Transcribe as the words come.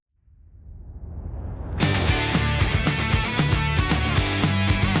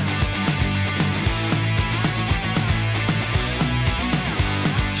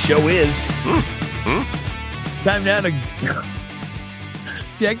show is. Time now to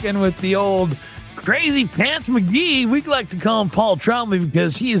check in with the old Crazy Pants McGee. We like to call him Paul Trombley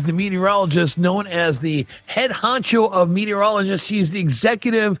because he is the meteorologist known as the head honcho of meteorologists. He's the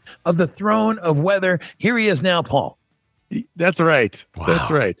executive of the throne of weather. Here he is now, Paul. That's right. Wow.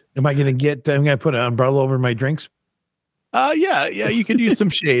 That's right. Am I going to put an umbrella over my drinks? Yeah. You could use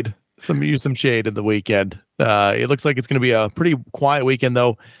some shade. Use some shade in the weekend. It looks like it's going to be a pretty quiet weekend,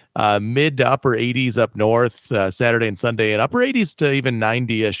 though. Mid to upper 80s up north, Saturday and Sunday, and upper 80s to even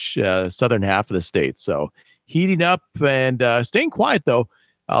 90-ish southern half of the state. So heating up and staying quiet, though.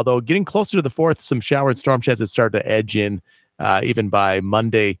 Although getting closer to the 4th, some shower and storm chances start to edge in even by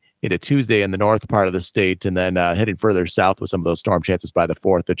Monday into Tuesday in the north part of the state, and then heading further south with some of those storm chances by the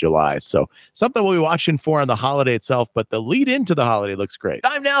 4th of July. So something we'll be watching for on the holiday itself, but the lead into the holiday looks great.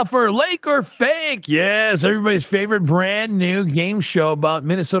 Time now for Lake or Fake. Yes, everybody's favorite brand new game show about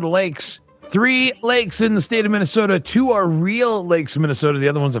Minnesota lakes. 3 lakes in the state of Minnesota. 2 are real lakes in Minnesota. The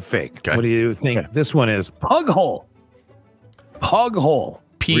other one's a fake. Okay. What do you think this one is? Pug Hole. Pug Hole.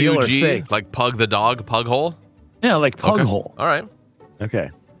 P-U-G, like Pug the dog, Pug Hole? Yeah, like Pug Hole. All right.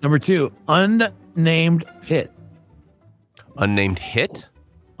 Okay. Number 2, unnamed pit. Unnamed hit?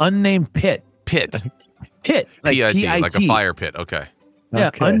 Unnamed pit. Pit. Pit. Like P-I-T, like a fire pit. Okay. Yeah,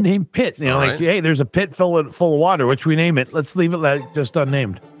 okay. Unnamed pit. You know, like, hey, there's a pit full of water. Which we name it? Let's leave it like just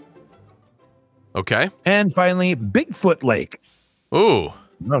unnamed. Okay. And finally, Bigfoot Lake. Ooh.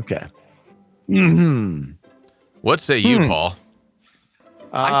 Okay. What say you, Paul?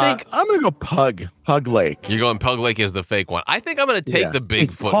 I think I'm going to go Pug Lake. You're going Pug Lake is the fake one. I think I'm going to take the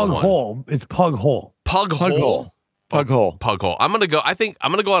Bigfoot one. Hole. It's Pug Hole. Pug Hole. Pug Hole. Pug Hole. I'm going to go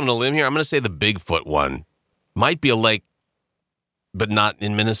on a limb here. I'm going to say the Bigfoot one might be a lake, but not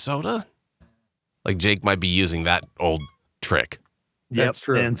in Minnesota. Like Jake might be using that old trick. That's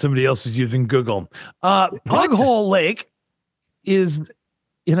true. And somebody else is using Google. Pug Hole Lake is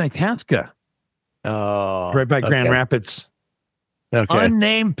in Itasca. Oh. Right by Grand Rapids. Okay.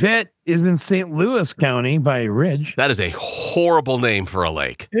 Unnamed pit is in St. Louis County by Ridge. That is a horrible name for a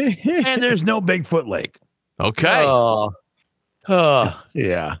lake. And there's no Bigfoot Lake. Okay.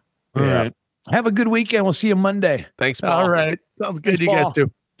 Yeah. All right. Have a good weekend. We'll see you Monday. Thanks, Paul. All right. Sounds good. Thanks, you guys Paul.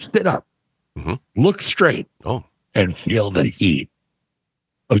 too. Sit up. Look straight. And feel the heat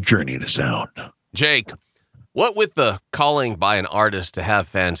of Journey to Sound. Jake, what with the calling by an artist to have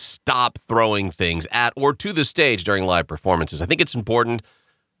fans stop throwing things at or to the stage during live performances, I think it's important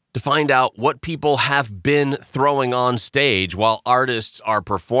to find out what people have been throwing on stage while artists are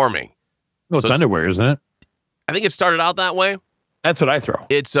performing. Well, it's underwear, isn't it? I think it started out that way. That's what I throw.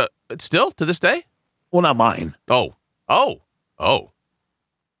 It's still to this day? Well, not mine. Oh.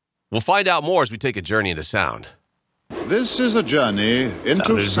 We'll find out more as we take a journey into sound. This is a journey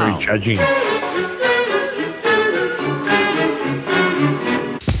into sound. Very judging.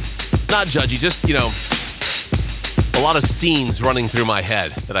 Not judgy, just, a lot of scenes running through my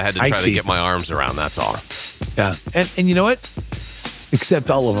head that I had to try to get my arms around, that's all. Yeah, and you know what? Accept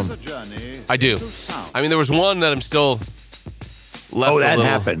all of them. I do. I mean, there was one that I'm still left that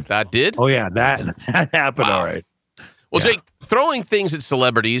happened. That did? Oh, yeah, that happened, all right. Well, Jake, throwing things at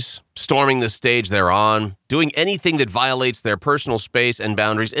celebrities, storming the stage they're on, doing anything that violates their personal space and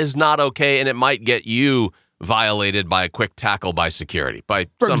boundaries is not okay, and it might get you violated by a quick tackle by security.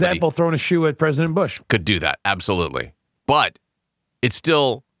 For example, throwing a shoe at President Bush. Could do that, absolutely. But it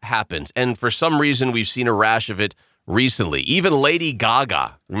still happens. And for some reason, we've seen a rash of it recently. Even Lady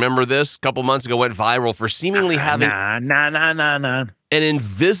Gaga, remember this? A couple months ago went viral for seemingly having an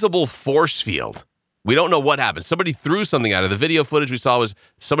invisible force field. We don't know what happened. Somebody threw something at her. The video footage we saw was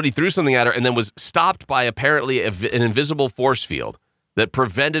somebody threw something at her and then was stopped by apparently an invisible force field that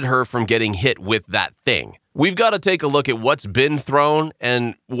prevented her from getting hit with that thing. We've got to take a look at what's been thrown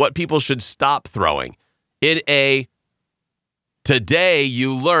and what people should stop throwing. Today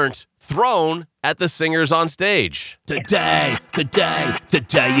you learned thrown at the singers on stage. Today you learn.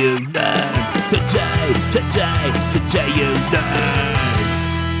 Today you learn.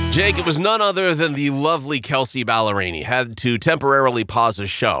 Jake, it was none other than the lovely Kelsea Ballerini had to temporarily pause a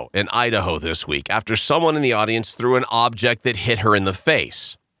show in Idaho this week after someone in the audience threw an object that hit her in the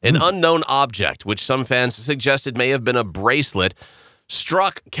face. An unknown object, which some fans suggested may have been a bracelet,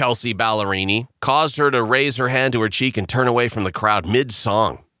 struck Kelsea Ballerini, caused her to raise her hand to her cheek and turn away from the crowd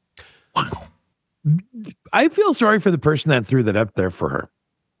mid-song. Wow. I feel sorry for the person that threw that up there for her.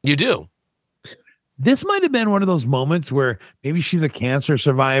 You do? This might have been one of those moments where maybe she's a cancer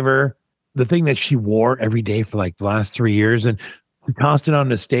survivor, the thing that she wore every day for like the last 3 years. And He tossed it on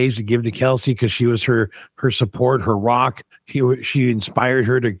the stage to give to Kelsey because she was her support, her rock. She inspired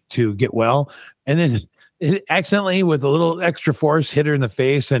her to get well, and then it accidentally, with a little extra force, hit her in the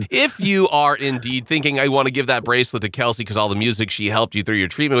face. And if you are indeed thinking, I want to give that bracelet to Kelsey because all the music she helped you through your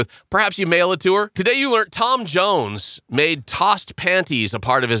treatment with, perhaps you mail it to her. Today you learned Tom Jones made tossed panties a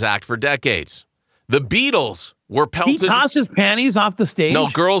part of his act for decades. The Beatles were pelted. He tossed his panties off the stage? No,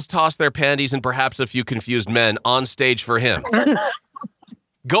 girls tossed their panties and perhaps a few confused men on stage for him.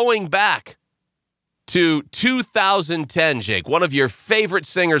 Going back to 2010, Jake, one of your favorite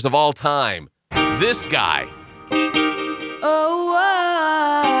singers of all time, this guy.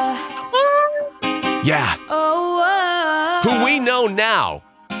 Yeah. Who we know now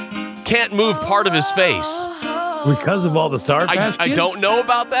can't move part of his face. Because of all the Sour Patch Kids? I don't know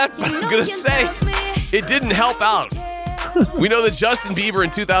about that, but I'm going to say it didn't help out. We know that Justin Bieber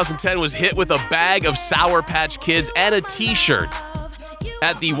in 2010 was hit with a bag of Sour Patch Kids and a T-shirt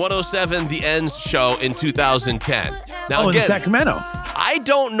at the 107 The Ends show in 2010. Now, again, in Sacramento. I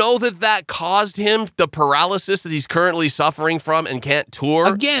don't know that caused him the paralysis that he's currently suffering from and can't tour.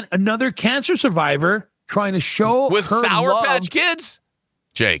 Again, another cancer survivor trying to show with her Sour love. Patch Kids.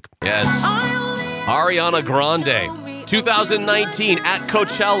 Jake, yes. Ariana Grande, 2019 at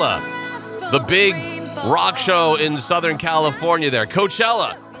Coachella, the big rock show in Southern California there.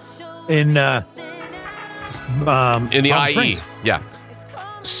 Coachella. In the Palm IE. Springs. Yeah.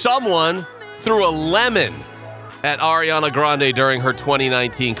 Someone threw a lemon at Ariana Grande during her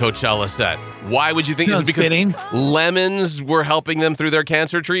 2019 Coachella set. Why would you think this is because fitting. lemons were helping them through their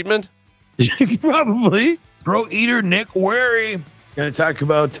cancer treatment? Probably. Bro eater Nick Wary going to talk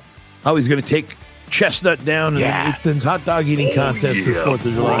about how he's going to take Chestnut down in Ethan's hot dog eating contest this 4th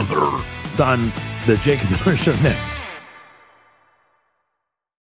of July. It's on the Jacob Miller Show next.